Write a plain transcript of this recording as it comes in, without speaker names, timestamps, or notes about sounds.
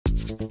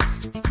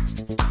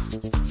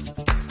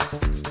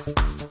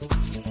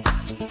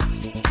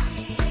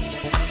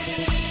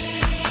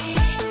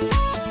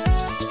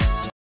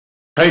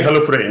Hi, hello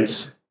friends.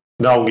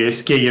 நான் உங்க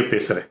SKA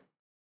பேசுறேன்.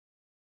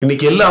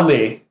 இன்னைக்கு எல்லாமே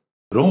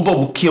ரொம்ப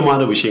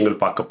முக்கியமான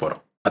விஷயங்கள் பார்க்க போறோம்.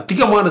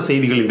 அதிகமான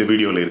செய்திகள் இந்த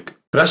வீடியோல இருக்கு.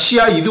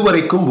 ரஷ்யா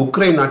இதுவரைக்கும்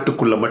உக்ரைன்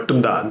நாட்டுக்குள்ள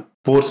மட்டும்தான்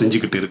போர்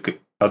செஞ்சுக்கிட்டு இருக்கு.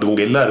 அது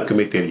உங்க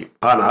எல்லாருக்குமே தெரியும்.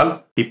 ஆனால்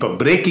இப்ப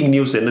பிரேக்கிங்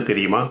நியூஸ் என்ன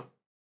தெரியுமா?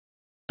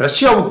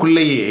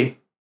 ரஷ்யாவுக்குள்ளேயே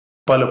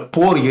பல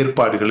போர்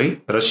ஏற்பாடுகளை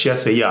ரஷ்யா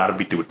செய்ய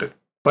ஆரம்பித்து விட்டது.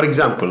 ஃபார்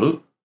எக்ஸாம்பிள்,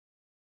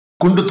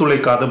 குண்டு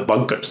துளைக்காத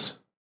பங்கர்ஸ்.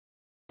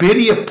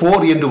 பெரிய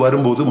போர் என்று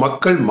வரும்போது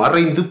மக்கள்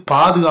மறைந்து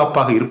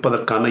பாதுகாப்பாக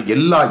இருப்பதற்கான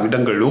எல்லா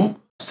இடங்களும்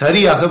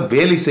சரியாக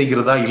வேலை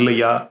செய்கிறதா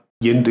இல்லையா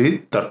என்று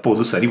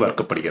தற்போது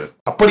சரிபார்க்கப்படுகிறது.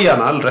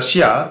 அப்படியானால்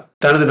ரஷ்யா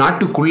தனது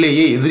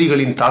நாட்டுக்குள்ளேயே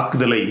எதிரிகளின்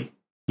தாக்குதலை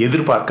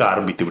எதிர்பார்க்க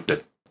ஆரம்பித்து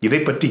விட்டது.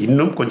 இதை பற்றி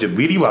இன்னும் கொஞ்சம்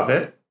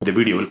விரிவாக இந்த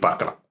வீடியோவில்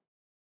பார்க்கலாம்.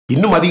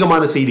 இன்னும்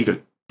அதிகமான செய்திகள்.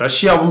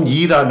 ரஷ்யாவும்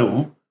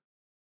ஈரானும்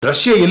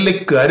ரஷ்ய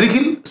எல்லைக்கு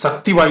அருகில்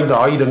சக்தி வாய்ந்த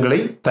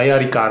ஆயுதங்களை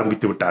தயாரிக்க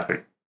ஆரம்பித்து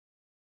விட்டார்கள்.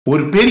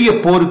 ஒரு பெரிய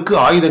போருக்கு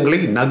ஆயுதங்களை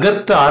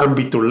நகர்த்த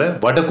ஆரம்பித்துள்ள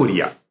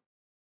வடகொரியா.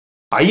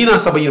 ஐநா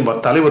சபையின்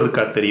தலைவர்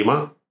இருக்கார் தெரியுமா?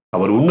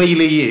 அவர்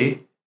உண்மையிலேயே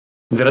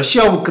இந்த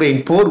ரஷ்யா உக்ரைன்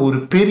போர் ஒரு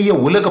பெரிய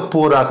உலக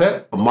போராக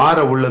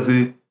மாற உள்ளது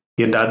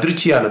என்ற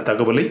அதிர்ச்சியான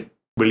தகவலை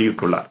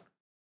வெளியிட்டுள்ளார்.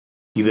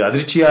 இது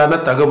அதிர்ச்சியான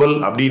தகவல்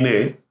அப்படின்னு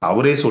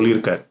அவரே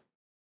சொல்லியிருக்கார்.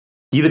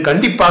 இது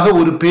கண்டிப்பாக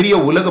ஒரு பெரிய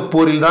உலக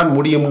போரில் தான்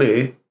முடியும்னு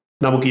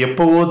நமக்கு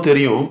எப்பவோ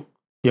தெரியும்,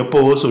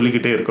 எப்பவோ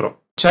சொல்லிக்கிட்டே இருக்கிறோம்.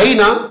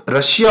 சைனா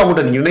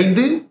ரஷ்யாவுடன்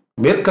இணைந்து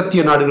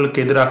மேற்கத்திய நாடுகளுக்கு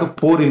எதிராக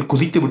போரில்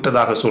குதித்து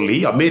விட்டதாக சொல்லி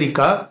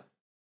அமெரிக்கா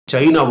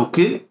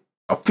சைனாவுக்கு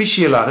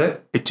அபிஷியலாக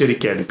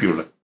எச்சரிக்கை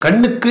அனுப்பியுள்ளது.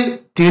 கண்ணுக்கு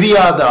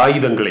தெரியாத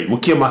ஆயுதங்களை,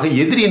 முக்கியமாக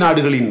எதிரி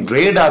நாடுகளின்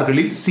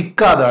ரேடார்களில்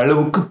சிக்காத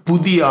அளவுக்கு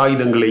புதிய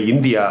ஆயுதங்களை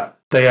இந்தியா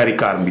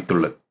தயாரிக்க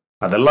ஆரம்பித்துள்ளது.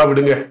 அதெல்லாம்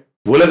விடுங்க.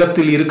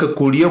 உலகத்தில்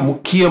இருக்கக்கூடிய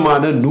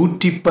முக்கியமான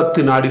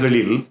 110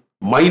 நாடுகளில்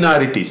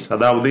மைனாரிட்டிஸ்,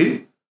 அதாவது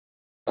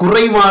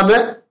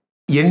குறைவான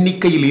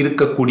எண்ணிக்கையில்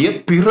இருக்கக்கூடிய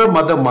பிற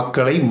மத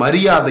மக்களை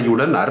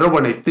மரியாதையுடன்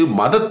அரவணைத்து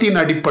மதத்தின்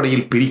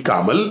அடிப்படையில்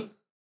பிரிக்காமல்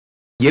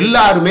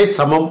எல்லாருமே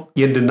சமம்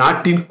என்று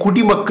நாட்டின்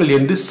குடிமக்கள்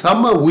என்று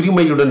சம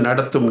உரிமையுடன்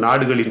நடத்தும்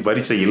நாடுகளின்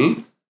வரிசையில்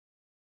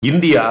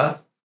இந்தியா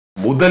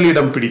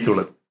முதலிடம்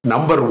பிடித்துள்ளது.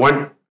 நம்பர் 1.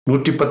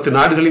 110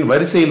 நாடுகளின்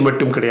வரிசையில்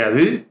மட்டும்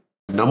கிடையாது,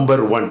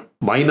 நம்பர் 1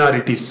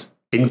 மைனாரிட்டிஸ்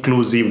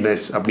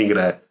இன்க்ளூசிவ்னஸ்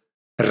அப்படிங்கிற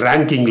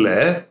ரேங்கிங்ல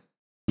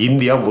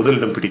இந்தியா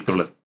முதலிடம்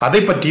பிடித்துள்ளது.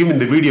 அதை பற்றியும்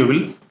இந்த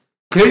வீடியோவில்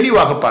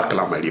தெளிவாக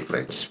பார்க்கலாம். My dear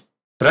friends,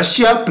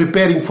 Russia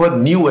பிரிப்பேரிங் for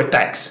new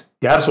attacks.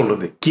 யார்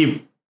சொல்றது? கீவ்.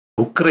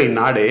 உக்ரைன்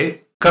நாடு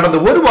கடந்த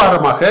ஒரு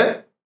வாரமாக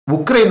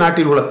உக்ரைன்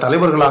நாட்டில் உள்ள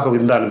தலைவர்களாக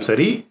இருந்தாலும்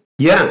சரி,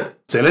 ஏன்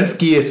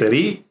செலன்ஸ்கியே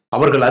சரி,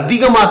 அவர்கள்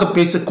அதிகமாக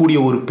பேசக்கூடிய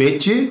ஒரு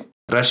பேச்சு,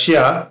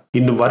 ரஷ்யா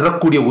இன்னும்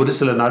வரக்கூடிய ஒரு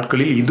சில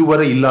நாட்களில்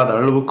இதுவரை இல்லாத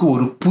அளவுக்கு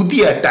ஒரு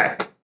புதிய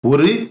அட்டாக்,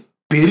 ஒரு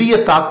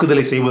பெரிய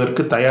தாக்குதலை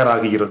செய்வதற்கு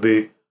தயாராகிறது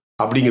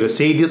அப்படிங்கிற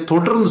செய்தியை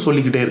தொடர்ந்து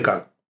சொல்லிக்கிட்டே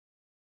இருக்காங்க.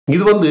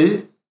 இது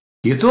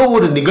ஏதோ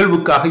ஒரு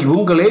நிகழ்வுக்காக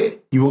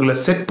இவங்களை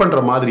செட் பண்ற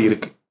மாதிரி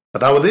இருக்கு.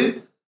 அதாவது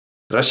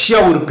ரஷ்யா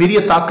ஒரு பெரிய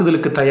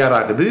தாக்குதலுக்கு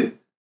தயாராகுது,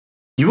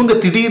 இவங்க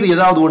திடீர்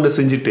ஏதாவது ஒண்ணு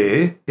செஞ்சுட்டு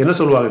என்ன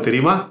சொல்லுவாங்க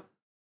தெரியுமா?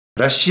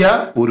 ரஷ்யா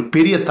ஒரு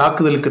பெரிய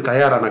தாக்குதலுக்கு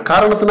தயாரான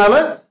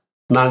காரணத்தினால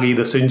நாங்க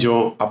இதை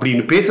செஞ்சோம்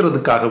அப்படின்னு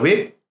பேசுறதுக்காகவே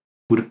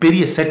ஒரு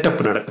பெரிய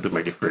செட்டப் நடக்குது.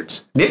 மை டியர்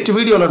ஃப்ரெண்ட்ஸ், நேற்று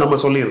வீடியோல நம்ம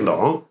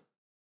சொல்லியிருந்தோம்,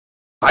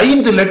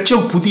 5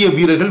 லட்சம் புதிய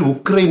வீரர்கள்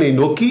உக்ரைனை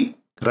நோக்கி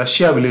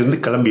ரஷ்யாவிலிருந்து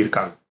கிளம்பி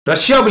இருக்காங்க.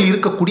 ரஷ்யாவில்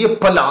இருக்கக்கூடிய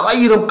பல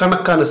ஆயிரம்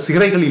கணக்கான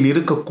சிறைகளில்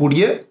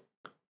இருக்கக்கூடிய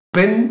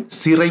பெண்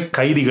சிறை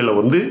கைதிகளை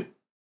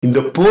இந்த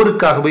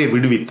போருக்காகவே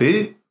விடுவித்து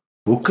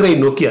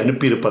உக்ரைன் நோக்கி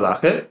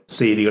அனுப்பியிருப்பதாக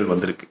செய்திகள்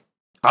வந்திருக்கு.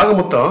 ஆக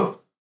மொத்தம்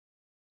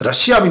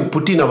ரஷ்யாவின்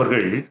புட்டின்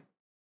அவர்கள்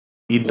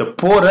இந்த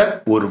போரை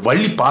ஒரு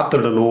வழி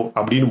பார்த்துடணும்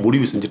அப்படின்னு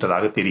முடிவு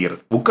செஞ்சிட்டதாக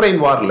தெரிகிறது.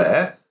 Ukraine வார்ல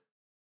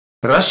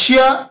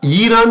Russia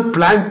Iran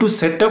plan to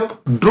set up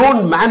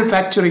drone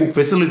manufacturing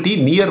facility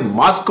near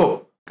Moscow.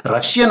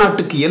 Russia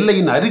நாட்டுக்கு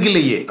எல்லையின்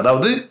அருகிலேயே,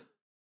 அதாவது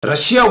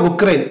ரஷ்யா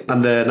உக்ரைன்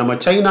அந்த நம்ம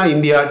சைனா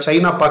இந்தியா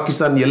சைனா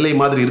பாகிஸ்தான் எல்லை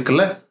மாதிரி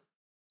இருக்குல்ல,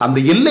 அந்த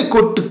எல்லை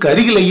கோட்டுக்கு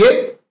அருகிலேயே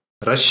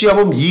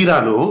ரஷ்யாவும்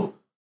ஈரானும்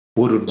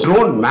ஒரு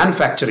ட்ரோன்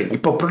மேனுஃபேக்சரிங்.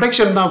 இப்போ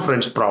ப்ரொடக்ஷன் தான்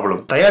ஃப்ரெண்ட்ஸ்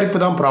ப்ராப்ளம், தயாரிப்பு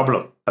தான்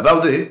ப்ராப்ளம்.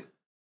 அதாவது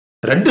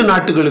 2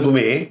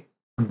 நாட்டுகளுக்குமே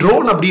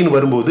ட்ரோன் அப்படின்னு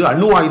வரும்போது,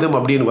 அணு ஆயுதம்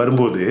அப்படின்னு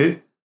வரும்போது,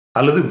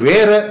 அல்லது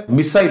வேற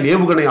மிசைல்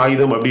ஏவுகணை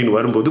ஆயுதம் அப்படின்னு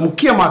வரும்போது,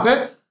 முக்கியமாக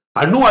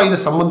அணு ஆயுத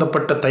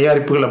சம்பந்தப்பட்ட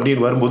தயாரிப்புகள்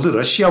அப்படின்னு வரும்போது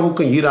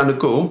ரஷ்யாவுக்கும்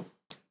ஈரானுக்கும்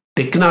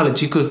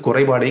டெக்னாலஜிக்கு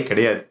குறைபாடே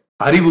கிடையாது,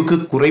 அறிவுக்கு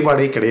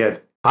குறைபாடே கிடையாது.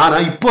 ஆனா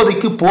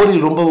இப்போதைக்கு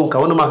போரில் ரொம்பவும்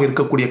கவனமாக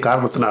இருக்கக்கூடிய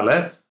காரணத்தினால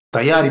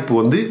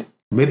தயாரிப்பு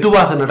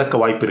மெதுவாக நடக்க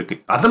வாய்ப்பு இருக்கு.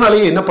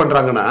 அதனாலேயே என்ன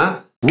பண்றாங்கன்னா,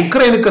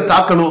 உக்ரைனுக்கு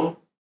தாக்கணும்,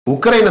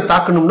 உக்ரைனை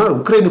தாக்கணும்னா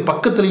உக்ரைன்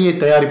பக்கத்திலேயே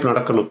தயாரிப்பு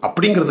நடக்கணும்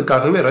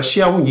அப்படிங்கிறதுக்காகவே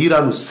ரஷ்யாவும்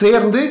ஈரானும்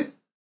சேர்ந்து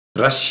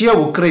ரஷ்யா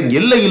உக்ரைன்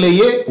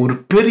எல்லையிலேயே ஒரு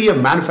பெரிய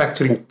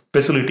manufacturing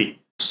facility,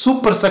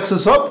 super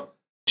success of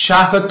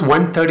ஷாஹத்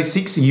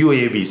 136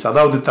 UAVs,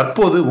 அதாவது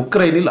தற்போது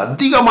உக்ரைனில்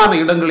அதிகமான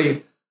இடங்களை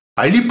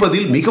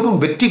அழிப்பதில்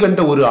மிகவும் வெற்றி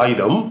கண்ட ஒரு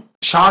ஆயுதம்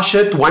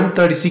ஷாஹத்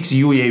 136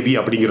 UAV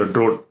அப்படிங்கிற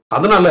ட்ரோன்.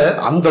 அதனால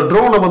அந்த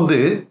ட்ரோனை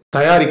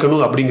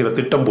தயாரிக்கணும் அப்படிங்கிற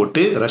திட்டம்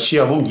போட்டு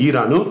ரஷ்யாவும்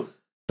ஈரானும்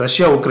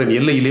ரஷ்யா உக்ரைன்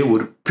எல்லையிலே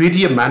ஒரு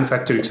பெரிய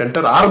மேனுஃபேக்சரிங்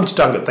சென்டர்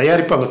ஆரம்பிச்சிட்டாங்க.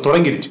 தயாரிப்பு அங்க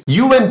தொடங்கிருச்சு.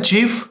 UN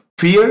chief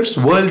fears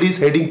world is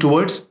heading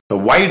towards a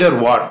wider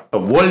war,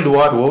 a world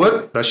war over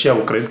Russia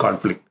Ukraine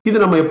conflict. இது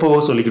நம்ம எப்பவோ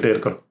சொல்லிக்கிட்டே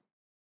இருக்கிறோம்.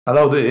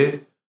 அதாவது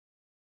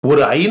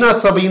ஒரு ஐநா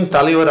சபையின்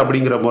தலைவர்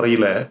அப்படிங்கிற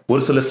முறையில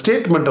ஒரு சில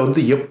ஸ்டேட்மெண்ட்டை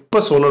வந்து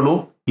எப்ப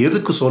சொல்லணும்,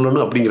 எதுக்கு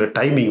சொல்லணும் அப்படிங்கிற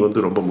டைமிங் வந்து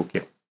ரொம்ப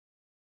முக்கியம்.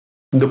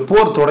 இந்த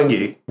போர் தொடங்கி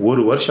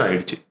ஒரு வருஷம்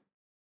ஆயிடுச்சு.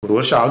 ஒரு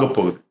வருஷம் ஆக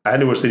போகுது.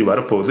 ஆனிவர்சரி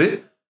வரப்போகுது.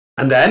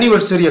 அந்த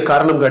ஆனிவர்சரியை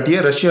காரணம் காட்டிய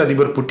ரஷ்ய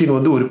அதிபர் புட்டின்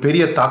வந்து ஒரு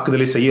பெரிய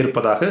தாக்குதலை செய்ய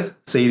இருப்பதாக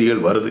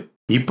செய்திகள் வருது.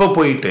 இப்ப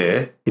போயிட்டு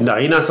இந்த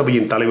ஐநா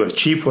சபையின் தலைவர்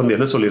சீஃப் வந்து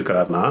என்ன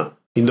சொல்லியிருக்கிறார்னா,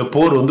 இந்த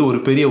போர் வந்து ஒரு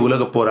பெரிய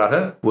உலக போராக,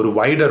 ஒரு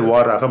வைடர்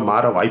வாராக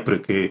மாற வாய்ப்பு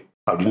இருக்கு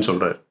அப்படின்னு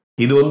சொல்றாரு.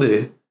 இது வந்து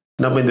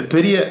நம்ம இந்த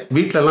பெரிய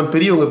வீட்டுல எல்லாம்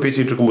பெரியவங்க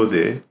பேசிட்டு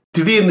இருக்கும்போது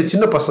திடீர்னு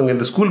சின்ன பசங்க,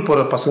 இந்த ஸ்கூல்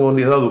போற பசங்க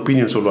வந்து ஏதாவது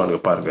ஒப்பீனியன் சொல்லுவாங்க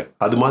பாருங்க,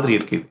 அது மாதிரி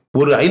இருக்குது.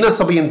 ஒரு ஐநா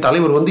சபையின்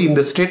தலைவர் வந்து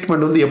இந்த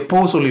ஸ்டேட்மெண்ட் வந்து எப்போ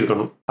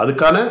சொல்லியிருக்கணும்,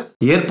 அதுக்கான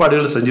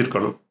ஏற்பாடுகளை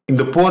செஞ்சிருக்கணும்,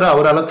 இந்த போரை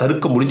அவரால்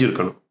தடுக்க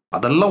முடிஞ்சிருக்கணும்.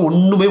 அதெல்லாம்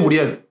ஒண்ணுமே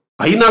முடியாது.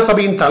 ஐநா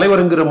சபையின்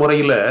தலைவருங்கிற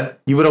முறையில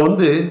இவரை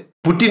வந்து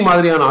புட்டின்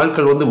மாதிரியான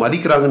ஆட்கள் வந்து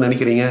மதிக்கிறாங்கன்னு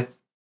நினைக்கிறீங்க?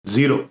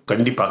 ஜீரோ,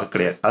 கண்டிப்பாக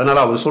கிடையாது. அதனால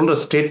அவர் சொல்ற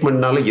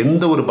ஸ்டேட்மெண்ட்னால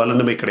எந்த ஒரு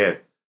பலனுமே கிடையாது.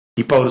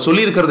 இப்ப அவர்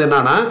சொல்லி இருக்கிறது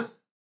என்னன்னா,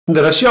 இந்த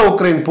ரஷ்யா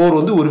உக்ரைன் போர்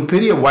வந்து ஒரு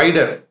பெரிய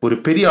வைடர், ஒரு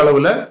பெரிய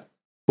அளவுல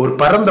ஒரு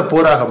பரந்த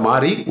போராக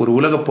மாறி ஒரு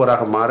உலக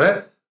போராக மாற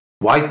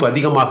வாய்ப்பு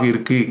அதிகமாக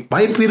இருக்கு.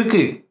 வாய்ப்பு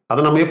இருக்கு.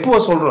 அதை நம்ம எப்போ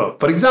சொல்றோம்?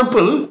 ஃபார்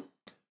எக்ஸாம்பிள்,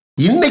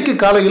 இன்னைக்கு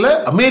காலையில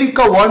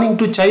America warning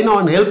to China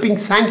on helping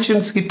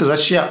sanctions hit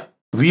Russia,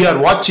 we are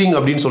வாட்சிங்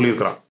அப்படின்னு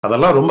சொல்லியிருக்கிறான்.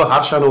 அதெல்லாம் ரொம்ப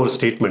ஹார்ஷான ஒரு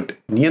ஸ்டேட்மெண்ட்.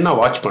 நீ என்ன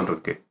வாட்ச்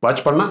பண்றதுக்கு?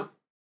 வாட்ச் பண்ணா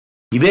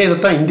இதே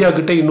இதைத்தான் இந்தியா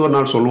கிட்ட இன்னொரு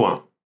நாள் சொல்லுவான்.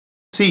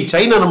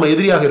 சைனா நம்ம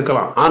எதிரியாக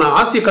இருக்கலாம், ஆனா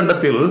ஆசிய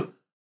கண்டத்தில்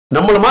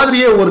நம்மள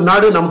மாதிரியே ஒரு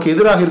நாடு, நமக்கு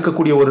எதிராக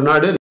இருக்கக்கூடிய ஒரு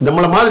நாடு,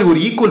 நம்மள மாதிரி ஒரு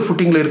ஈக்குவல்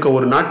ஃபுட்டிங்ல இருக்க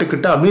ஒரு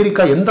நாட்டுக்கிட்ட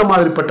அமெரிக்கா எந்த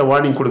மாதிரிப்பட்ட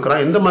வார்னிங்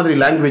கொடுக்குறான், எந்த மாதிரி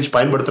லாங்குவேஜ்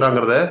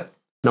பயன்படுத்துறாங்கிறத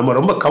நம்ம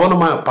ரொம்ப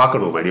கவனமா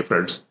பார்க்கணும் மை டியர்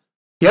ஃப்ரெண்ட்ஸ்.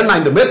 ஏன்னா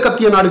இந்த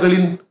மேற்கத்திய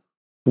நாடுகளின்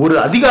ஒரு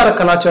அதிகார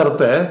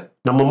கலாச்சாரத்தை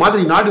நம்ம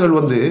மாதிரி நாடுகள்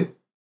வந்து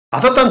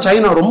அதைத்தான்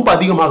சைனா ரொம்ப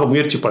அதிகமாக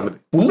முயற்சி பண்ணுது.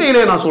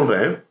 உண்மையிலே நான்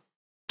சொல்றேன்,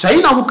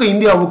 சைனாவுக்கு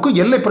இந்தியாவுக்கு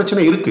எல்லை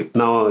பிரச்சனை இருக்கு,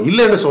 நான்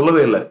இல்லைன்னு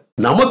சொல்லவே இல்லை.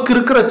 நமக்கு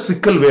இருக்கிற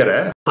சிக்கல் வேற.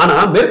 ஆனா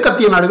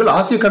மேற்கத்திய நாடுகள்,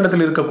 ஆசிய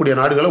கண்டத்தில் இருக்கக்கூடிய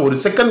நாடுகளை ஒரு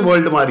செகண்ட்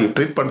வேர்ல்டு மாதிரி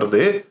ட்ரீட்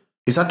பண்றது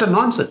is at a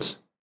nonsense.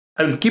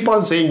 I will keep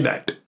on saying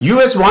that.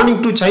 US warning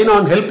to China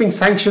on helping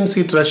sanctions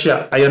hit Russia.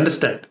 I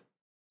understand.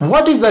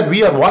 What is that we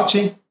are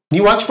watching? நீ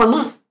வாட்ச்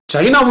பண்ணா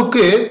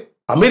சைனாவுக்கு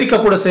America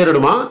கூட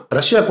சேரணுமா,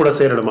 Russia கூட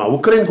சேரணுமா,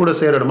 Ukraine கூட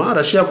சேரணுமா,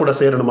 Russia கூட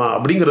சேரணுமா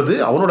அப்படிங்கிறது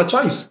அவனோட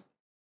choice.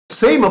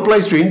 Same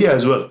applies to India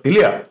as well,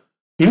 இல்லையா?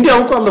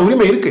 இந்தியாவுக்கும் அந்த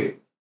உரிமை இருக்கு.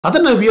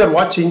 அதனால we are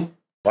watching.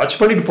 வாட்ச்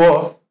பண்ணிட்டு போ.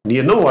 நீ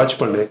என்னமோ வாட்ச்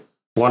பண்ணு.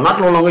 உன்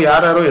நாட்டில் உள்ளவங்க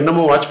யார் யாரோ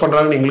என்னமோ வாட்ச்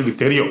பண்றாங்கன்னு எங்களுக்கு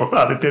தெரியும்,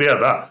 அது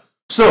தெரியாதா?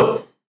 So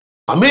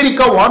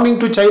America warning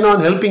to China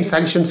on helping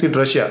sanctions in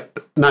Russia.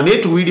 நான்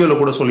நேற்று வீடியோல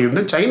கூட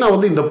சொல்லியிருந்தேன், சைனா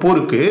வந்து இந்த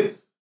போருக்கு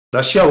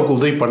ரஷ்யாவுக்கு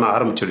உதவி பண்ண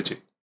ஆரம்பிச்சிருச்சு.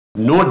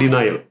 No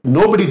denial,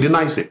 nobody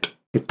டினைஸ் it.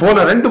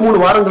 போன 2-3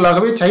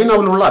 வாரங்களாகவே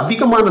சைனாவில் உள்ள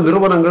அதிகமான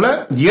நிறுவனங்களை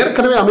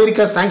ஏற்கனவே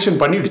அமெரிக்கா சாங்ஷன்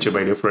பண்ணிடுச்சு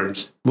மை டியர்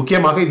ஃப்ரெண்ட்ஸ்.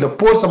 முக்கியமாக இந்த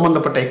போர்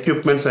சம்பந்தப்பட்ட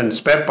எக்யூப்மெண்ட்ஸ் அண்ட்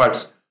ஸ்பேர்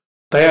பார்ட்ஸ்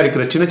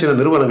தயாரிக்கிற சின்ன சின்ன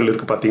நிறுவனங்கள்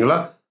இருக்கு பாத்தீங்களா,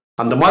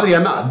 அந்த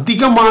மாதிரியான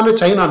அதிகமான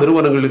சைனா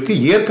நிறுவனங்களுக்கு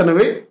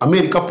ஏற்கனவே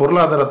அமெரிக்கா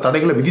பொருளாதார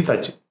தடைகளை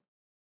விதித்தாச்சு.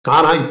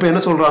 ஆனா இப்ப என்ன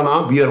சொல்றானா,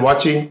 we are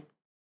watching,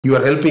 you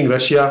are helping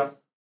Russia.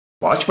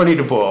 Watch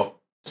பண்ணிட்டு போ.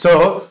 சோ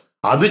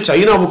அது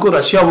சைனாவுக்கும்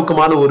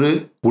ரஷ்யாவுக்குமான ஒரு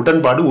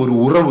உடன்பாடு, ஒரு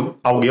உறவு.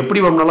 அவங்க எப்படி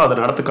வேணாலும் அதை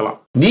நடத்துக்கலாம்.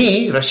 நீ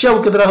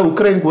ரஷ்யாவுக்கு எதிராக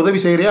உக்ரைனுக்கு உதவி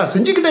செய்யறியா,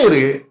 செஞ்சுக்கிட்டே இரு.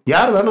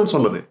 யார் வேணும்னு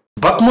சொன்னது?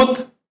 Bakhmut,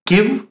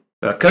 give,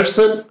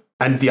 Kherson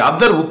and the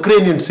other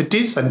Ukrainian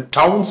cities and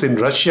towns in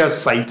Russia's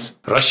sites.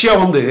 Russia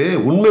வந்து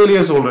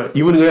உண்மையிலேயே சொல்றேன்,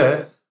 இவனுங்க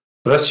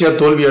ரஷ்யா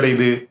தோல்வி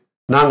அடையுது,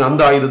 நாங்க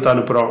அந்த ஆயுதத்தை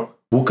அனுப்புறோம்,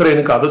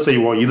 உக்ரைனுக்கு அதை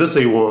செய்வோம், இதை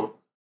செய்வோம்.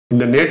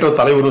 இந்த நேட்டோ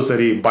தலைவரும்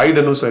சரி,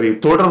 பைடனும் சரி,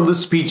 தொடர்ந்து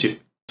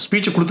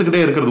ஸ்பீச்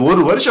கொடுத்துக்கிட்டே இருக்கிறது.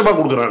 ஒரு வருஷமா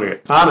கொடுக்குறாங்க.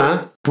 ஆனா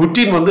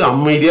புட்டின் வந்து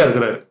அமைதியா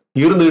இருக்கிறாரு.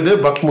 இருந்துட்டு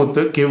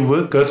பக்முத்து, கிவ்,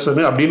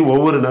 கெர்சன் அப்படின்னு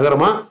ஒவ்வொரு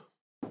நகரமா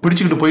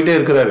பிடிச்சுக்கிட்டு போயிட்டே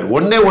இருக்கிறாரு.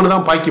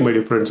 ஒண்ணுதான் பாக்கி மை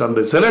டியர் ஃப்ரெண்ட்ஸ்.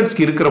 அந்த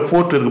செலன்ஸ்கி இருக்கிற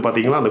ஃபோர்ட் இருக்கு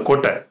பாத்தீங்களா, அந்த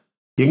கோட்டை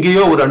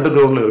எங்கேயோ ஒரு அண்டர்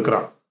கிரவுண்ட்ல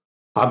இருக்கிறான்.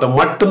 அதை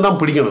மட்டும்தான்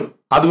பிடிக்கணும்.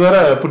 அது வேற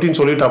புட்டின்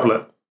சொல்லிட்டாப்ல,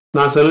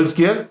 நான்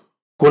செலன்ஸ்கிய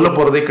கொல்ல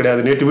போறதே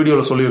கிடையாது. நேற்று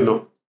வீடியோல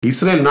சொல்லியிருந்தோம்.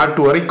 இஸ்ரேல்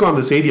நாட்டு வரைக்கும்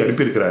அந்த செய்தி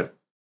அனுப்பியிருக்கிறாரு.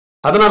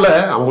 அதனால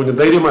அவன் கொஞ்சம்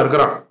தைரியமா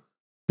இருக்கிறான்.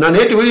 நான்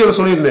நேற்று வீடியோல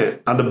சொல்லியிருந்தேன்,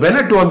 அந்த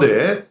பெனட் வந்து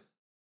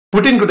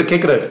புட்டின் கிட்ட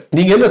கேட்கிறாரு,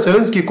 நீங்க என்ன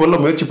செலன்ஸ்கி கொல்ல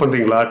முயற்சி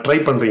பண்றீங்களா, ட்ரை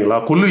பண்றீங்களா,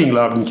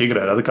 கொல்லுவீங்களா அப்படின்னு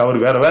கேட்கிறாரு. அதுக்கு அவர்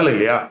வேற வேலை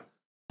இல்லையா,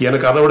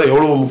 எனக்கு அதை விட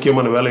எவ்வளவு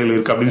முக்கியமான வேலைகள்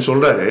இருக்கு அப்படின்னு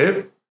சொல்றாரு.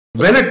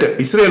 பெனட்,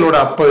 இஸ்ரேலோட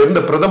அப்ப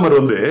இருந்த பிரதமர்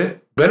வந்து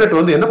பெனட்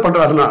வந்து என்ன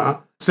பண்றாருன்னா,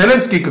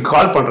 செலன்ஸ்கிக்கு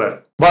கால் பண்றாரு.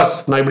 பாஸ்,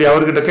 நான் இப்படி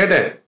அவர்கிட்ட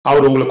கேட்டேன்,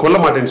 அவர் உங்களை கொல்ல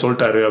மாட்டேன்னு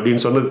சொல்லிட்டாரு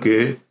அப்படின்னு சொன்னதுக்கு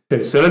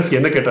செலன்ஸ்கி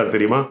என்ன கேட்டாரு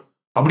தெரியுமா?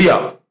 அப்படியா,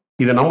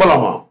 இதை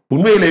நம்பலாமா,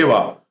 உண்மையிலேயே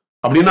வா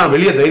அப்படின்னா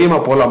வெளியே தைரியமா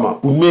போலாமா?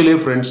 உண்மையிலேயே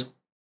friends,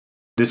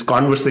 this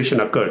conversation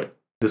occurred,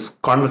 this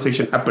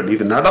conversation happened.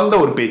 இது நடந்த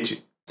ஒரு பேச்சு.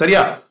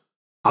 சரியா?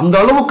 அந்த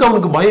அளவுக்கு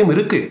அவனுக்கு பயம்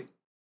இருக்கு.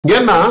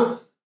 ஏன்னா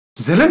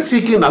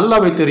ஜெலன்ஸ்கிக்கு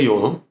நல்லாவே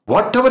தெரியும்,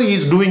 what ever he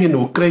is doing in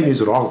Ukraine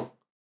is wrong.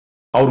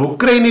 அவர்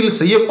உக்ரைனில்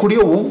செய்யக்கூடிய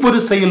ஒவ்வொரு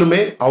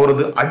செயலுமே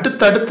அவரது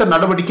அடுத்தடுத்த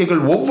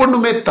நடவடிக்கைகள்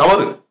ஒவ்வொன்றுமே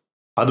தவறு.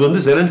 அது வந்து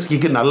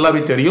செலன்ஸ்கிக்கு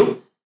நல்லாவே தெரியும்,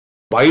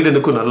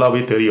 பைடனுக்கும்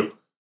நல்லாவே தெரியும்.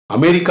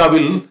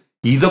 அமெரிக்காவில்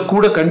இதை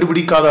கூட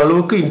கண்டுபிடிக்காத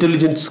அளவுக்கு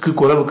இன்டெலிஜென்ஸ்க்கு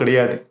குறைவு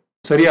கிடையாது.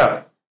 சரியா?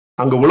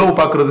 அங்க உளவு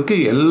பார்க்கறதுக்கு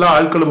எல்லா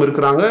ஆட்களும்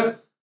இருக்கிறாங்க,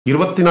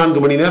 24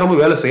 மணி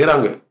நேரமும் வேலை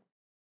செய்யறாங்க.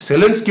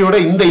 செலன்ஸ்கியோட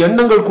இந்த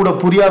எண்ணங்கள் கூட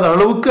புரியாத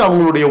அளவுக்கு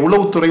அவங்களுடைய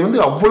உளவுத்துறை வந்து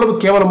அவ்வளவு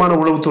கேவலமான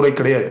உளவுத்துறை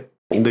கிடையாது.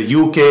 இந்த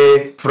யூகே,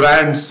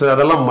 பிரான்ஸ்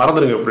அதெல்லாம்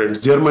மறந்துடுங்க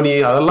ஃப்ரெண்ட்ஸ். ஜெர்மனி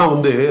அதெல்லாம்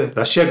வந்து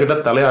ரஷ்யா கிட்ட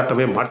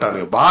தலையாட்டவே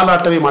மாட்டானுங்க,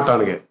 பாலாட்டவே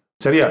மாட்டானுங்க.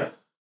 சரியா?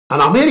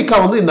 ஆனா அமெரிக்கா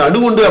வந்து இந்த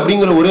அணுகுண்டு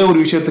அப்படிங்கிற ஒரே ஒரு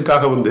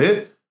விஷயத்துக்காக வந்து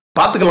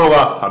பாத்துக்கலாம்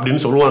வா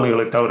அப்படின்னு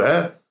சொல்லுவானுங்களே தவிர,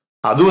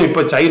 அதுவும்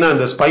இப்ப சைனா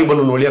இந்த ஸ்பை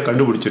பலூன் வழியா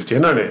கண்டுபிடிச்சிருச்சு.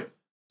 என்னன்னு,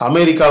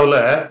 அமெரிக்காவில்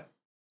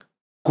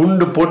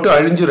குண்டு போட்டு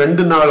அழிஞ்சு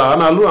 2 நாள்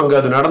ஆனாலும் அங்க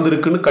அது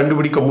நடந்திருக்குன்னு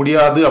கண்டுபிடிக்க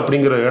முடியாது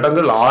அப்படிங்கிற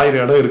இடங்கள் 1000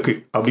 இடம் இருக்கு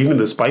அப்படின்னு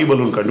இந்த ஸ்பை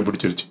பலூன்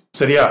கண்டுபிடிச்சிருச்சு.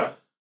 சரியா?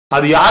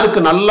 அது யாருக்கு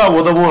நல்லா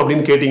உதவும்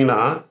அப்படின்னு கேட்டீங்கன்னா,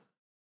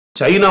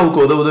 சைனாவுக்கு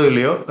உதவுதோ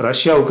இல்லையோ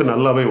ரஷ்யாவுக்கு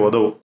நல்லாவே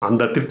உதவும்.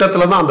 அந்த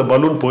திட்டத்துல தான் அந்த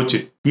பலூன் போச்சு.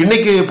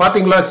 இன்னைக்கு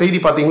பாத்தீங்களா, செய்தி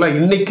பாத்தீங்களா,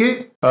 இன்னைக்கு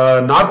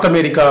நார்த்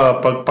அமெரிக்கா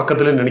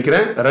பக்கத்துல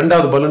நினைக்கிறேன்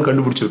 2வது பலூன்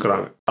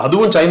கண்டுபிடிச்சிருக்கிறாங்க.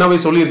 அதுவும் சைனாவே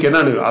சொல்லியிருக்கேன்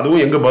என்னன்னு,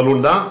 அதுவும் எங்க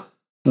பலூன் தான்,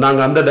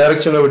 நாங்க அந்த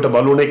டைரக்ஷன்ல விட்ட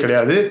பலூனே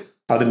கிடையாது,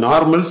 அது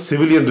நார்மல்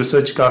சிவிலியன்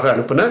ரிசர்ச்சுக்காக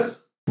அனுப்பின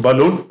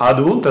பலூன்,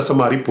 அதுவும்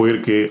தசமாறி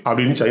போயிருக்கு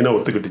அப்படின்னு சைனா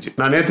ஒத்துக்கிட்டுச்சு.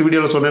 நான் நேற்று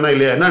வீடியோல சொன்னேன்னா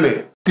இல்லையா, என்னன்னு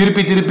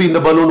திருப்பி திருப்பி இந்த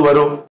பலூன்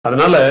வரும்.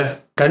 அதனால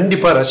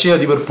கண்டிப்பா ரஷ்ய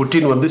அதிபர்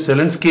புட்டின் வந்து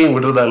செலன்ஸ்கியையும்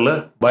விடுறதா இல்ல,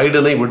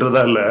 பைடனை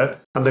விடுறதா இல்ல,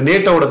 அந்த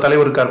நேட்டோட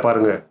தலைவர் இருக்கார்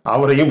பாருங்க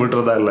அவரையும்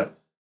விடுறதா இல்ல.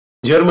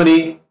 ஜெர்மனி,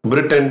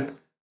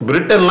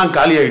 பிரிட்டன்லாம்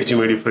காலி ஆயிடுச்சு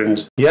மேடி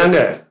ஃப்ரெண்ட்ஸ். ஏங்க,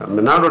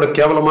 அந்த நாடோட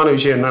கேவலமான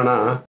விஷயம் என்னன்னா,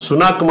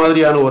 சுனாக்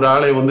மாதிரியான ஒரு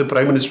ஆளை வந்து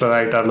பிரைம் மினிஸ்டர்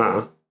ஆயிட்டான்னா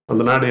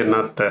அந்த நாடு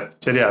என்னத்த.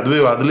 சரி,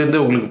 அதுல இருந்து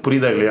உங்களுக்கு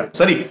புரியுதா இல்லையா?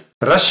 சரி,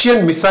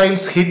 ரஷ்யன்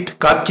மிசைல்ஸ் ஹிட்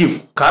கார்கிவ்.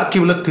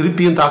 கார்கிவ்ல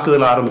திருப்பியும்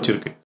தாக்குதல்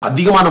ஆரம்பிச்சிருக்கு.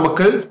 அதிகமான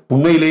மக்கள்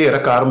உண்மையிலேயே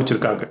இறக்க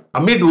ஆரம்பிச்சிருக்காங்க.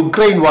 அமிட்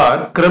உக்ரைன்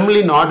வார்,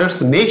 Kremlin orders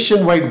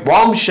nation wide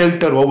bomb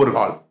shelter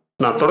overhaul.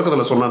 நான்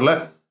தொடக்கத்துல சொன்னேன்ல,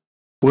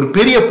 ஒரு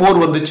பெரிய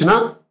போர் வந்துச்சுன்னா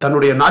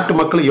தன்னுடைய நாட்டு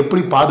மக்களை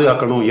எப்படி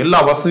பாதுகாக்கணும்,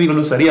 எல்லா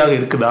வசதிகளும் சரியாக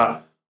இருக்குதா,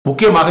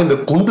 முக்கியமாக இந்த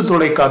குண்டு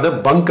துளைக்காத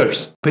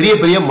பங்கர்ஸ், பெரிய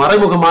பெரிய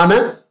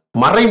மறைமுகமான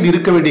மறைந்து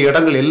இருக்க வேண்டிய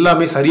இடங்கள்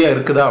எல்லாமே சரியா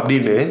இருக்குதா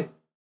அப்படின்னு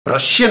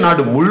ரஷ்ய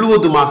நாடு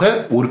முழுவதுமாக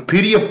ஒரு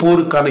பெரிய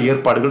போருக்கான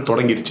ஏற்பாடுகள்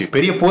தொடங்கிருச்சு.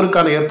 பெரிய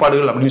போருக்கான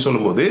ஏற்பாடுகள் அப்படின்னு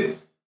சொல்லும்போது,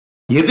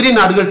 எதிரி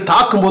நாடுகள்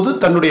தாக்கும் போது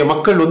தன்னுடைய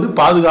மக்கள் வந்து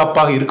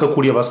பாதுகாப்பாக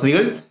இருக்கக்கூடிய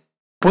வசதிகள்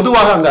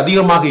பொதுவாக அங்கு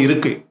அதிகமாக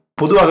இருக்கு.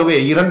 பொதுவாகவே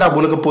 2ஆம்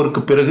உலகப்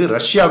போருக்கு பிறகு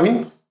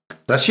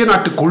ரஷ்ய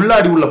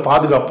நாட்டுக்குள்ளாடி உள்ள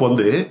பாதுகாப்பு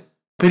வந்து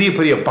பெரிய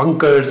பெரிய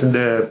பங்கர்ஸ்,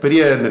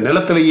 இந்த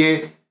நிலத்திலேயே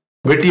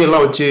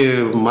வெட்டியெல்லாம் வச்சு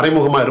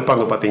மறைமுகமா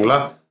இருப்பாங்க பாத்தீங்களா,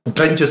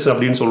 ட்ரென்ச்சஸ்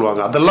அப்படின்னு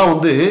சொல்லுவாங்க. அதெல்லாம்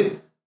வந்து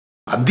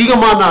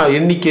அதிகமான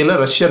எண்ணிக்கையில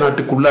ரஷ்ய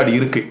நாட்டுக்குள்ளாடி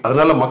இருக்கு.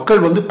 அதனால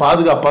மக்கள் வந்து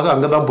பாதுகாப்பாக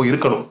அங்கதான் போய்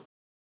இருக்கணும்.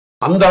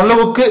 அந்த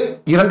அளவுக்கு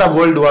 2ஆம்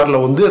வேர்ல்டு வார்ல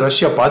வந்து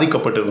ரஷ்யா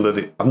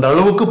பாதிக்கப்பட்டிருந்தது. அந்த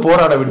அளவுக்கு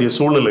போராட வேண்டிய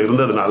சூழ்நிலை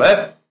இருந்ததுனால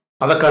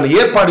அதற்கான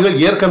ஏற்பாடுகள்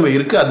ஏற்கனவே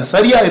இருக்கு. அது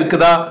சரியா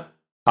இருக்குதா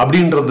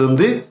அப்படின்றது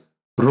வந்து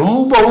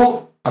ரொம்பவும்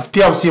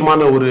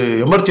அத்தியாவசியமான ஒரு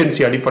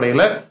எமர்ஜென்சி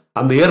அடிப்படையில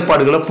அந்த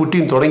ஏற்பாடுகளை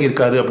புட்டின்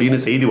தொடங்கியிருக்காரு அப்படின்னு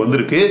செய்தி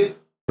வந்திருக்கு.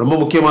 ரொம்ப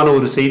முக்கியமான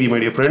ஒரு செய்தி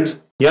மை டியர் ஃப்ரெண்ட்ஸ்.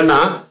 ஏன்னா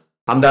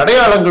அந்த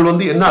அடையாளங்கள்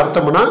வந்து என்ன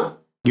அர்த்தம்னா,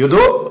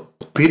 ஏதோ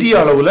பெரிய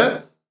அளவுல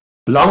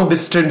லாங்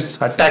டிஸ்டன்ஸ்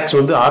அட்டாக்ஸ்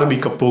வந்து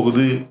ஆரம்பிக்க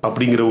போகுது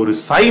அப்படிங்கிற ஒரு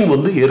சைன்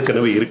வந்து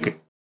ஏற்கனவே இருக்கு.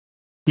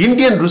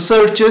 Indian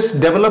researchers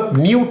develop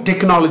new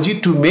technology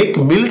to make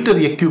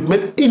military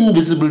equipment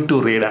invisible to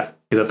radar.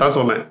 இதைத்தான்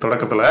சொன்னேன்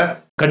தொடக்கத்துல.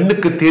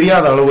 கண்ணுக்கு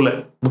தெரியாத அளவுல,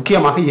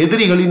 முக்கியமாக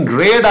எதிரிகளின்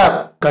ரேடார்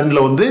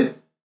கண்ணில் வந்து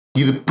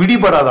இது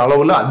பிடிபடாத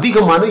அளவுல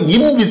அதிகமான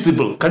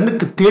இன்விசிபிள்,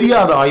 கண்ணுக்கு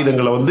தெரியாத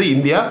ஆயுதங்களை வந்து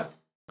இந்தியா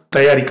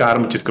தயாரிக்க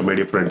ஆரம்பிச்சிருக்கு my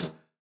dear friends.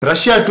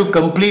 Russia to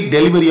complete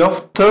delivery of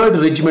 3rd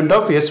regiment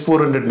of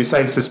S400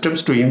 missile systems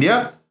to India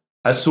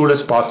as soon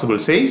as possible,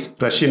 says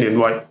Russian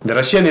envoy. இந்த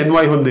ரஷ்யன்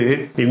என்வாய் வந்து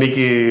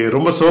இன்னைக்கு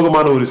ரொம்ப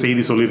சோகமான ஒரு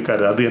செய்தி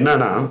சொல்லியிருக்காரு. அது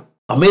என்னன்னா,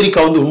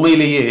 அமெரிக்கா வந்து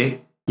உண்மையிலேயே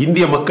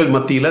இந்திய மக்கள்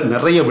மத்தியில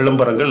நிறைய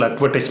விளம்பரங்கள்,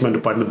 அட்வர்டைஸ்மெண்ட்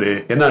பண்ணுது.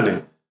 என்னன்னு,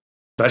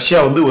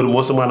 ரஷ்யா வந்து ஒரு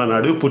மோசமான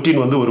நாடு,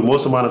 புட்டின் வந்து ஒரு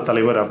மோசமான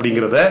தலைவர்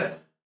அப்படிங்கிறத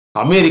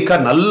அமெரிக்கா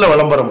நல்ல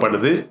விளம்பரம்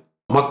பண்ணுது.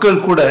 மக்கள்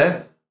கூட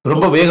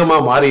ரொம்ப வேகமா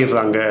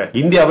மாறிடுறாங்க.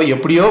 இந்தியாவை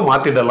எப்படியோ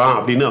மாத்திடலாம்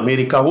அப்படின்னு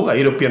அமெரிக்காவும்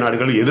ஐரோப்பிய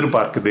நாடுகளும்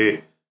எதிர்பார்க்குது.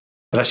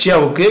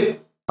 ரஷ்யாவுக்கு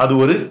அது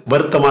ஒரு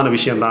வருத்தமான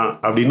விஷயம் தான்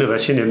அப்படின்னு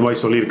ரஷ்யன்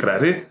என்வாய்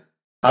சொல்லியிருக்கிறாரு.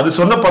 அது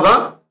சொன்னப்போதான்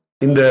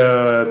இந்த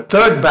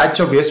 3rd batch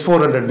of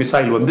S400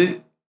 missile வந்து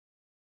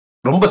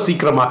ரொம்ப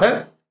சீக்கிரமாக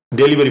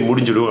டெலிவரி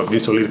முடிஞ்சிடும்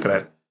அப்படின்னு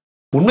சொல்லியிருக்கிறாரு.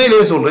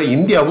 உண்மையிலேயே சொல்றேன்,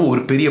 இந்தியாவும்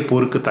ஒரு பெரிய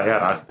போருக்கு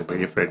தயாராகுது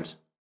பெரிய ஃப்ரெண்ட்ஸ்.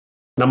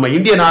 நம்ம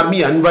Indian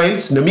army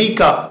அன்வைல்ஸ்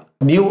நெமிகா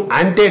new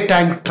anti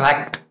tank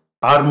tract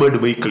armoured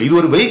vehicle. இது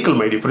ஒரு வெஹிக்கிள்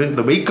மை டியர் ஃப்ரெண்ட்ஸ்.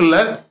 இந்த வெஹிக்கிள்ல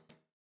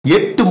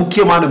 8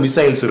 முக்கியமான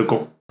மிசைல்ஸ்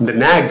இருக்கும். இந்த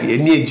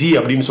NAG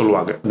அப்படின்னு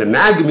சொல்லுவாங்க. இந்த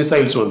NAG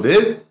மிசைல்ஸ் வந்து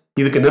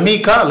இதுக்கு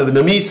நெமிகா அல்லது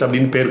நெமீஸ்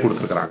அப்படின்னு பேர்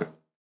கொடுத்துருக்காங்க.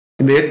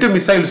 இந்த 8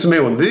 மிசைல்ஸுமே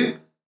வந்து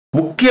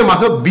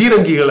முக்கியமாக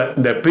பீரங்கிகளை,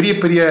 இந்த பெரிய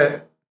பெரிய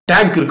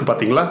டேங்க் இருக்கு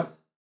பாத்தீங்களா,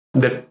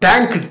 இந்த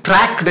டேங்க்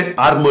ட்ராக்டு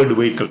ஆர்மர்டு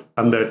வெஹிக்கிள்,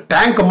 அந்த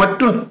டேங்கை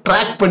மட்டும்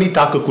ட்ராக் பண்ணி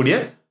தாக்கக்கூடிய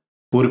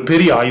ஒரு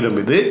பெரிய ஆயுதம்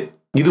இது.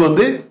 இது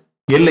வந்து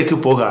எல்லைக்கு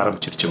போக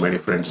ஆரம்பிச்சிருச்சு மை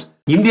டியர் ஃப்ரெண்ட்ஸ்.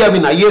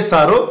 இந்தியாவின்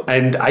ISRO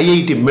அண்ட்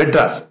IIT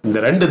மெட்ராஸ் இந்த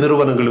ரெண்டு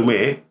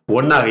நிறுவனங்களுமே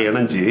ஒன்னாக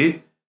இணைஞ்சு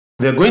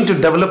they are going to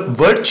develop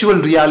virtual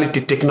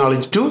reality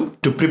technology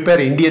to prepare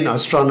Indian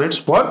astronauts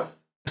for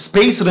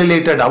space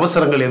related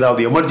அவசரங்கள்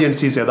ஏதாவது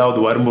எமர்ஜென்சிஸ் ஏதாவது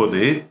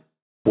வரும்போது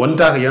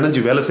ஒன்றாக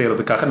இணைஞ்சு வேலை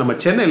செய்யறதுக்காக நம்ம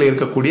சென்னையில்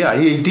இருக்கக்கூடிய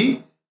IIT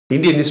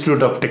Indian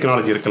institute of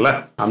technology இருக்குல்ல,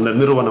 அந்த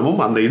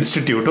நிறுவனமும் அந்த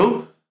இன்ஸ்டிடியூட்டும்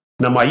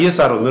நம்ம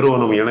ISRO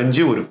நிறுவனம்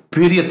இணைஞ்சு ஒரு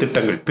பெரிய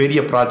திட்டங்கள் பெரிய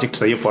ப்ராஜெக்ட்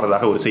செய்ய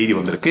போறதாக ஒரு செய்தி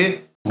வந்திருக்கு.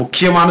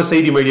 முக்கியமான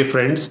செய்தி my dear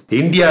friends,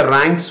 India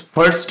ranks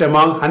first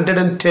among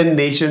 110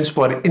 nations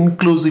for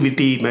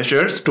inclusivity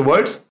measures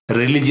towards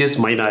religious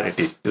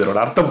minorities. இதோட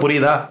அர்த்தம்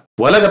புரியுதா?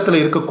 உலகத்துல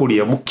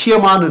இருக்கக்கூடிய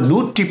முக்கியமான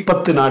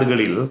 110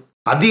 நாடுகளில்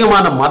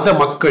அதிகமான மத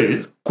மக்கள்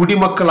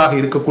குடிமக்களாக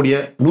இருக்கக்கூடிய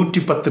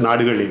 110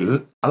 நாடுகளில்,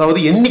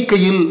 அதாவது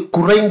எண்ணிக்கையில்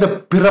குறைந்த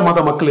பிற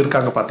மத மக்கள்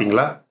இருக்காங்க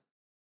பாத்தீங்களா,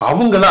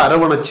 அவங்கள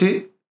அரவணைச்சு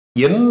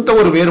எந்த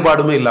ஒரு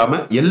வேறுபாடுமே இல்லாம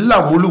எல்லா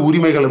முழு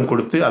உரிமைகளும்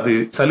கொடுத்து, அது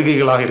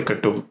சலுகைகளாக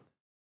இருக்கட்டும்,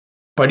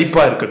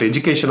 படிப்பா இருக்கட்டும்,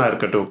 எஜுகேஷனா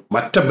இருக்கட்டும்,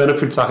 மற்ற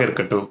பெனிஃபிட்ஸாக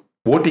இருக்கட்டும்,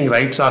 ஓட்டிங்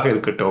ரைட்ஸாக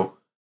இருக்கட்டும்,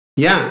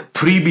 ஏன்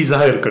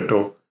ஃப்ரீபீஸாக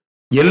இருக்கட்டும்,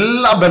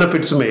 எல்லா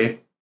பெனிஃபிட்ஸுமே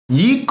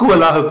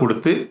ஈக்குவலாக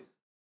கொடுத்து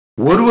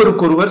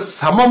ஒருவருக்கொருவர்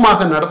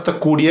சமமாக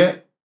நடத்தக்கூடிய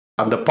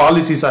அந்த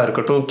பாலிசிஸா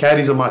இருக்கட்டும்,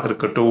 கேரிசமாக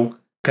இருக்கட்டும்,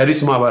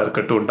 கரிஸ்மாவா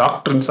இருக்கட்டும்,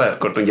 டாக்டர்ஸா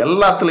இருக்கட்டும்,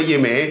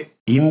 எல்லாத்துலயுமே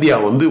இந்தியா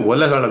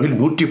உலக அளவில்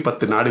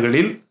 110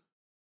 நாடுகளில்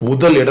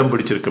முதல் இடம்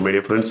பிடிச்சிருக்கு my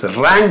dear friends.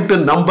 ranked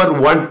number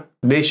 1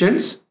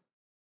 nations,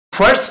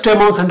 first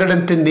among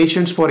 110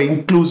 nations for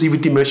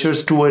inclusivity measures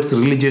towards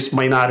religious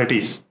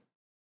minorities.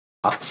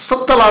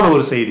 அசத்தலான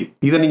ஒரு செய்தி.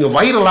 இதை நீங்க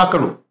வைரல்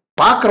ஆக்கணும்.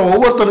 பார்க்குற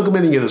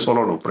ஒவ்வொருத்தனுக்குமே நீங்க இதை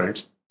சொல்லணும்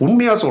ஃப்ரெண்ட்ஸ்.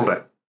 உண்மையா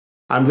சொல்றேன்.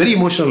 I am very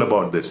emotional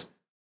about this.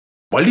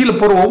 வழியில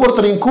போற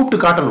ஒவ்வொருத்தனையும்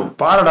கூப்பிட்டு காட்டணும்,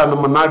 பாரடா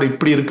நம்ம நாடு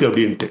இப்படி இருக்கு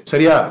அப்படின்ட்டு.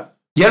 சரியா?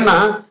 ஏன்னா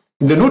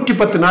இந்த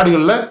 110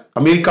 நாடுகள்ல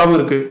அமெரிக்காவும்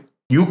இருக்கு,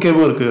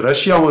 யூகேவும் இருக்கு,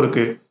 ரஷ்யாவும்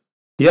இருக்கு,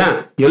 ஏன்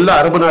எல்லா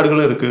அரபு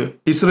நாடுகளும் இருக்கு,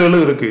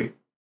 இஸ்ரேலும் இருக்கு,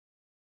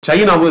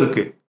 சைனாவும்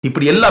இருக்கு.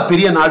 இப்படி எல்லா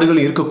பெரிய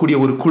நாடுகளும் இருக்கக்கூடிய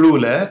ஒரு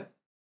குழுவுல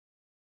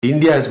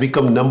India has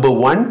become number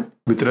 1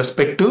 with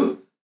respect to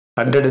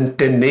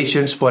 110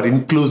 nations for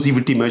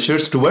inclusivity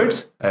measures towards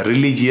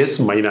religious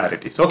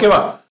minorities.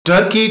 ஓகேவா?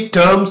 Turkey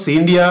terms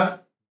India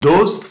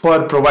those for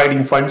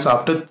providing funds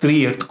after 3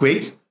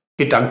 earthquakes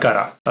hit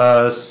Ankara.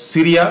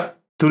 Syria,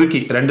 துருக்கி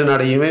ரெண்டு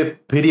நாடையுமே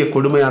பெரிய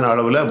கொடுமையான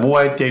அளவுல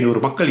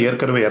 3500 மக்கள்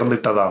ஏற்கனவே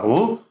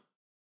இறந்துட்டதாகவும்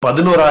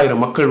 11,000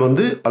 மக்கள்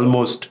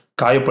ஆல்மோஸ்ட்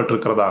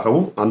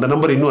காயப்பட்டிருக்கிறதாகவும், அந்த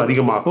நம்பர் இன்னும்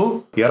அதிகமாகும்,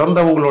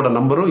 இறந்தவங்களோட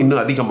நம்பரும்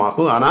இன்னும்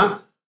அதிகமாகும். ஆனா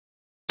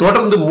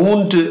தொடர்ந்து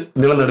 3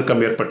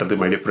 நிலநடுக்கம் ஏற்பட்டது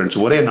மை டியர் ஃப்ரெண்ட்ஸ்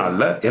ஒரே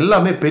நாள்ல.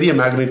 எல்லாமே பெரிய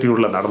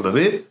மேக்னிடியூட்ல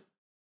நடந்தது.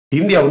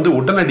 இந்தியா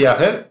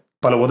உடனடியாக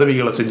பல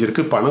உதவிகளை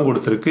செஞ்சிருக்கு, பணம்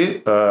கொடுத்திருக்கு,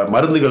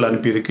 மருந்துகள்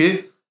அனுப்பியிருக்கு,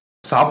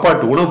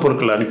 சாப்பாட்டு உணவுப்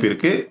பொருட்கள்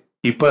அனுப்பியிருக்கு.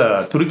 இப்ப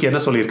துருக்கி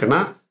என்ன சொல்லியிருக்குன்னா,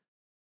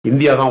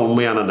 இந்தியா தான்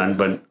உண்மையான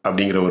நண்பன்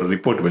அப்படிங்கிற ஒரு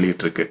ரிப்போர்ட்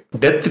வெளியிட்டு இருக்கு.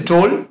 Death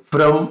toll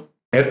from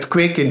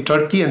earthquake in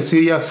Turkey and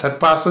Syria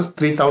surpasses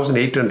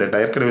 3,800.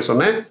 ஏற்கனவே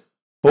சொன்னேன்,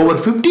 over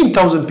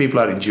 15,000 people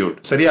are injured.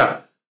 சரியா?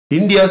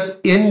 India's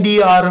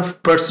NDRF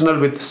personnel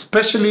with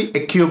specially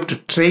equipped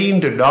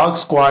trained dog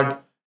squad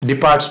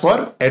departs for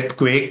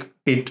earthquake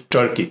in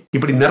Turkey.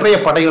 இப்படி நிறைய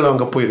படைகள்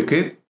அங்க போயிருக்கு.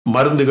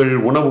 மருந்துகள்,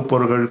 உணவுப்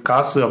பொருட்கள்,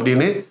 காசு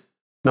அப்படின்னு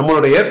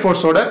நம்மளோட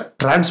ஏர்ஃபோர்ஸோட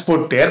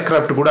டிரான்ஸ்போர்ட்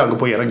ஏர்கிராஃப்ட் கூட அங்க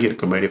போய் இறங்கி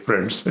இருக்கு மை டியர்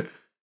ஃப்ரெண்ட்ஸ்.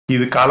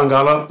 இது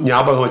காலங்காலம்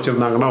ஞாபகம்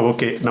வச்சிருந்தாங்கன்னா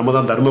ஓகே, நம்ம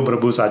தான் தர்ம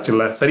பிரபு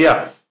ஆச்சுல்ல. சரியா?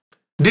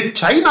 Did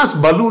China's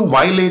balloon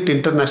violate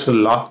international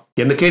law?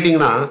 என்ன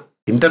கேட்டீங்கன்னா,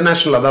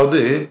 இன்டர்நேஷனல், அதாவது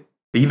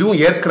இதுவும்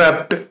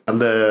ஏர்கிராஃப்ட்,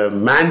 அந்த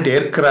மேன்ட்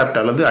ஏர்கிராஃப்ட்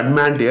அல்லது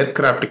அன்மேன்ட்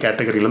ஏர்கிராஃப்ட்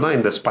கேட்டகரியில தான்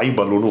இந்த ஸ்பை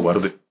பலூனும்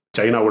வருது.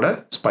 சைனாவோட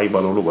ஸ்பை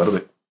பலூனும் வருது.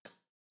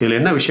 இதுல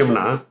என்ன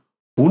விஷயம்னா,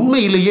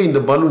 உண்மையிலேயே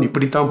இந்த பலூன்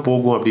இப்படித்தான்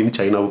போகும் அப்படின்னு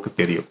சைனாவுக்கு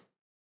தெரியும்.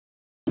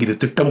 இது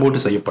திட்டம்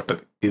போட்டு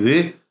செய்யப்பட்டது. இது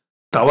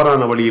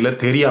தவறான வழியில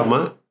தெரியாம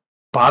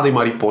பாதை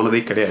மாறி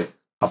போனதே கிடையாது.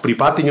 அப்படி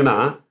பாத்தீங்கன்னா,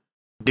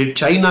 did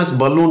China's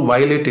balloon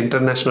violate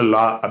international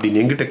law அப்படின்னு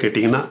எங்கிட்ட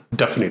கேட்டீங்கன்னா,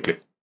 டெஃபினெட்லி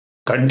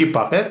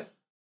கண்டிப்பாக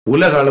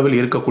உலக அளவில்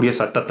இருக்கக்கூடிய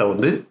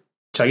சட்டத்தை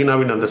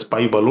சைனாவின் அந்த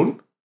ஸ்பை பலூன்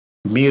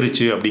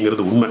மீறிச்சு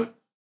அப்படிங்கிறது உண்மை.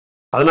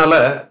 அதனால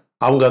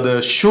அவங்க அதை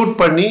ஷூட்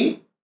பண்ணி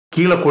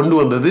கீழே கொண்டு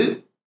வந்தது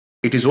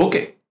இட் இஸ்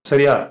ஓகே.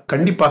 சரியா?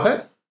 கண்டிப்பாக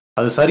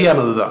அது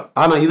சரியானது தான்.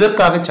 ஆனா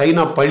இதற்காக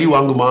சைனா பழி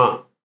வாங்குமா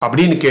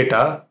அப்படின்னு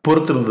கேட்டா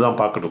பொறுத்திருந்து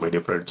தான் பார்க்கணும் மை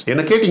டியர் ஃப்ரெண்ட்ஸ்.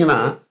 என்ன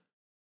கேட்டீங்கன்னா,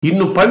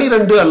 இன்னும்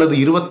 12 அல்லது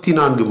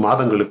 24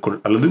 மாதங்களுக்குள்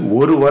அல்லது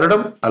ஒரு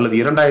வருடம் அல்லது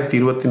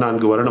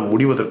 2024 வருடம்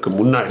முடிவதற்கு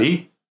முன்னாடி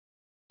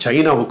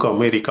சைனாவுக்கும்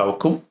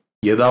அமெரிக்காவுக்கும்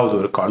ஏதாவது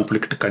ஒரு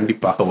கான்ஃபிளிக்ட்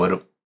கண்டிப்பாக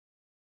வரும்.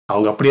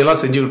 அவங்க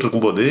அப்படியெல்லாம் செஞ்சுக்கிட்டு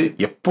இருக்கும்போது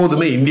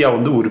எப்போதுமே இந்தியா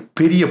ஒரு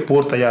பெரிய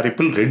போர்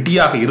தயாரிப்பில்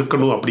ரெடியாக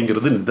இருக்கணும்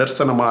அப்படிங்கிறது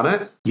நிதர்சனமான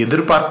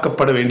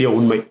எதிர்பார்க்கப்பட வேண்டிய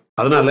உண்மை.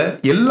 அதனால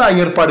எல்லா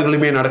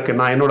ஏற்பாடுகளுமே நடக்கு.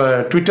 நான் என்னோட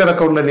ட்விட்டர்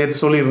அக்கௌண்ட்ல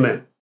நேற்று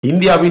சொல்லியிருந்தேன்,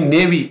 இந்தியாவின்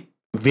navy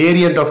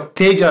variant of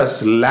Tejas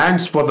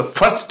lands for the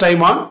first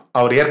time on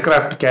our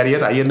aircraft carrier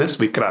INS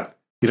Vikrant.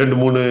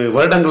 2-3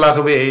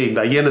 வருடங்களாகவே இந்த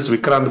INS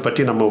Vikrant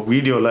பற்றி நம்ம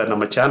வீடியோல,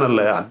 நம்ம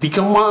சேனல்ல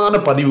அதிகமான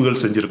பதிவுகள்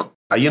செஞ்சிருக்கோம்.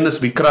 INS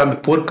Vikrant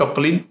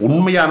போர்க்கப்பலின்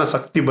உண்மையான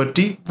சக்தி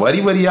பற்றி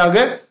வரி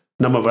வரியாக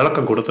நம்ம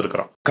விளக்கம்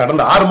கொடுத்திருக்கிறோம்.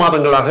 கடந்த 6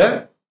 மாதங்களாக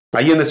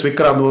ஐஎன்எஸ்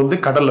விக்ராந்த் வந்து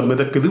கடல்ல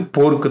மிதக்குது,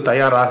 போருக்கு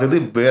தயாராகுது,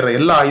 வேற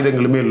எல்லா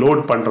ஆயுதங்களுமே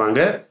லோட் பண்றாங்க.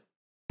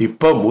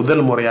 இப்போ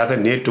முதல் முறையாக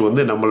நேற்று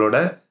வந்து நம்மளோட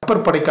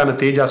கப்பற்படைக்கான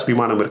தேஜாஸ்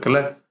விமானம் இருக்குல்ல,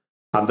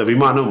 அந்த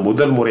விமானம்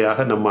முதல்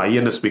முறையாக நம்ம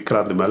ஐஎன்எஸ்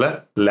விக்ராந்த் மேல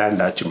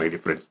லேண்ட் ஆச்சு மை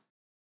டியர் ஃப்ரெண்ட்ஸ்.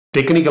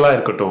 டெக்னிக்கலா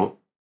இருக்கட்டும்,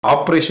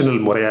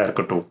 ஆப்ரேஷனல் முறையா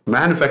இருக்கட்டும்,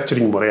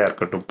 மேனுஃபேக்சரிங் முறையா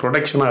இருக்கட்டும்,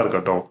 ப்ரொடக்ஷனா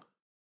இருக்கட்டும்,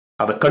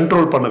 அதை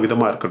கண்ட்ரோல் பண்ண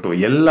விதமா இருக்கட்டும்,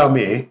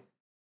 எல்லாமே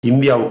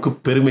இந்தியாவுக்கு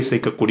பெருமை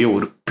சேர்க்கக்கூடிய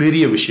ஒரு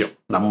பெரிய விஷயம்.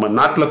 நம்ம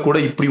நாட்டில் கூட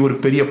இப்படி ஒரு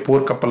பெரிய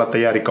போர்க்கப்பலை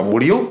தயாரிக்க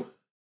முடியும்.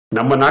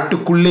 நம்ம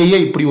நாட்டுக்குள்ளேயே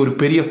இப்படி ஒரு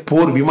பெரிய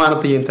போர்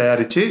விமானத்தையும்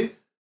தயாரிச்சு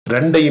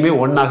ரெண்டையுமே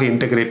ஒன்னாக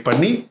இன்டகிரேட்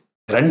பண்ணி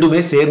ரெண்டுமே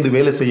சேர்ந்து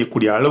வேலை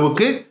செய்யக்கூடிய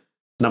அளவுக்கு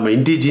நம்ம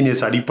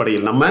இண்டிஜினியஸ்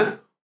அடிப்படையில், நம்ம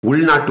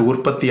உள்நாட்டு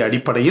உற்பத்தி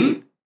அடிப்படையில்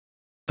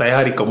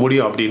தயாரிக்க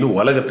முடியும் அப்படின்னு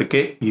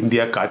உலகத்துக்கே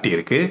இந்தியா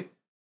காட்டியிருக்கு.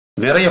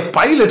 நிறைய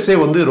பைலட்ஸே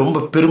வந்து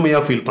ரொம்ப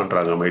பெருமையா ஃபீல்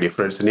பண்றாங்க மை டியர்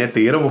ஃப்ரெண்ட்ஸ்.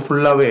 நேற்று இரவு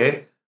ஃபுல்லாவே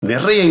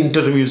நிறைய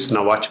இன்டர்வியூஸ்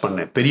நான் வாட்ச்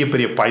பண்ணேன். பெரிய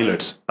பெரிய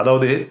பைலட்ஸ்,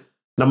 அதாவது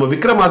நம்ம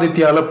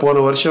விக்ரமாதித்யால போன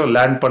வருஷம்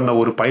லேண்ட் பண்ண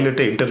ஒரு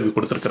பைலட்டே இன்டர்வியூ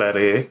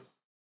கொடுத்துருக்கிறாரு.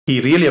 He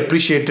really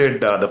appreciated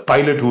the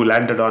pilot who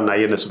landed on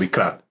INS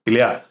Vikrant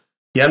இல்லையா?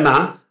 ஏன்னா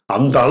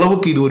அந்த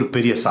அளவுக்கு இது ஒரு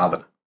பெரிய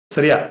சாதனை.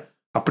 சரியா?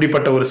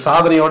 அப்படிப்பட்ட ஒரு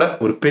சாதனையோட,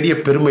 ஒரு பெரிய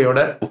பெருமையோட,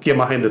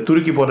 முக்கியமாக இந்த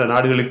துருக்கி போன்ற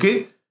நாடுகளுக்கு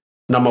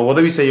நம்ம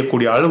உதவி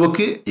செய்யக்கூடிய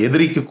அளவுக்கு,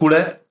 எதிரிக்கு கூட,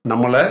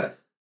 நம்மளை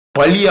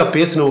பழியா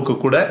பேசினவுக்கு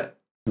கூட,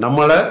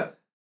 நம்மளை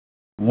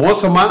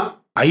மோசமா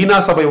ஐநா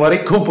சபை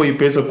வரைக்கும் போய்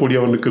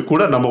பேசக்கூடியவனுக்கு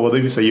கூட நம்ம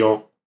உதவி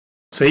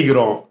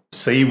செய்கிறோம்,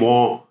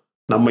 செய்வோம்.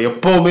 நம்ம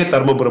எப்பவுமே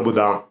தர்ம பிரபு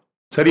தான்.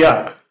 சரியா?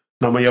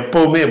 நம்ம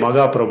எப்பவுமே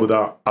மகா பிரபு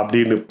தான்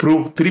அப்படின்னு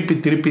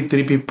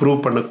திருப்பி ப்ரூவ்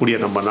பண்ணக்கூடிய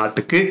நம்ம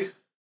நாட்டுக்கு,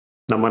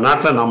 நம்ம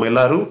நாட்டில் நாம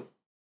எல்லாரும்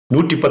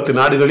 110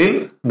 நாடுகளில்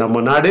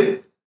நம்ம நாடு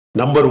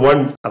நம்பர்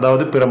 1.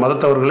 அதாவது பிற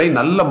மதத்தவர்களை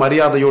நல்ல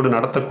மரியாதையோடு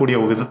நடத்தக்கூடிய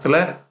ஒரு விதத்துல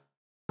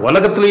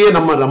உலகத்திலேயே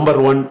நம்ம நம்பர்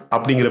 1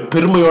 அப்படிங்கிற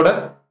பெருமையோட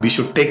we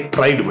should take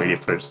pride my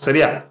dear friends.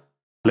 சரியா?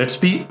 Let's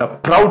be a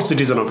proud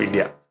citizen of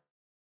India.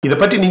 இதை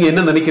பற்றி நீங்க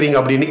என்ன நினைக்கிறீங்க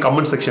அப்படின்னு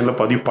கமெண்ட் செக்ஷன்ல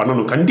பதிவு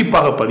பண்ணணும்.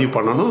 கண்டிப்பாக பதிவு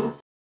பண்ணணும்.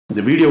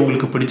 இந்த வீடியோ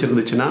உங்களுக்கு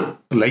பிடிச்சிருந்துச்சுன்னா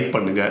லைக்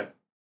பண்ணுங்க,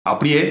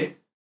 அப்படியே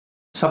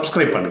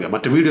சப்ஸ்கிரைப் பண்ணுங்க.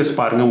 மற்ற வீடியோஸ்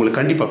பாருங்க, உங்களுக்கு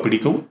கண்டிப்பா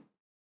பிடிக்கும்.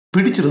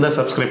 பிடிச்சிருந்தா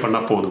சப்ஸ்கிரைப் பண்ணா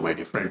போதும் மை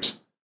டியர் ஃப்ரெண்ட்ஸ்.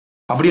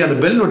 அப்படியே அந்த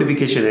பெல்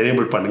நோட்டிஃபிகேஷன்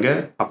எனேபிள் பண்ணுங்க.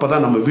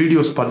 அப்பதான் நம்ம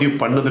வீடியோஸ் பதிவு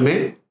பண்ணதுமே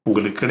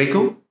உங்களுக்கு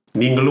கிடைக்கும்.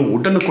 நீங்களும்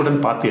உடனுக்குடன்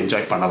பார்த்து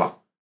என்ஜாய் பண்ணலாம்.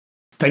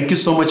 Thank you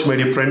so much my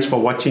dear friends for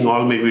watching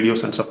all my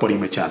videos and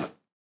supporting my channel.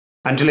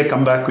 Until I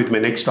come back with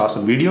my next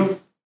awesome video,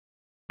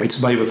 it's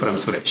bye from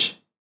Suresh.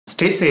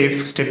 Stay safe,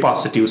 stay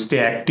positive, stay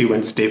active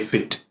and stay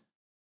fit.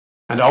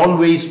 And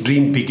always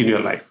dream big in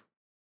your life.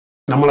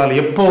 நம்மளால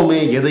எப்பவுமே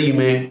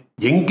எதையுமே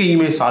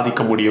எங்கேயுமே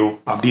சாதிக்க முடியும்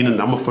அப்படின்னு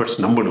நம்ம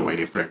first நம்பணும் my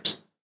dear friends.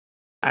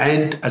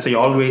 And as I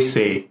always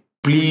say,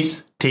 please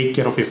take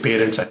care of your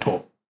parents at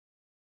home.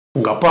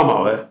 உங்க அப்பா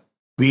அம்மாவை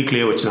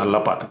வீட்டிலேயே வச்சு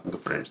நல்லா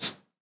பார்த்துக்கோங்க friends.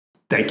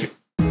 Thank you.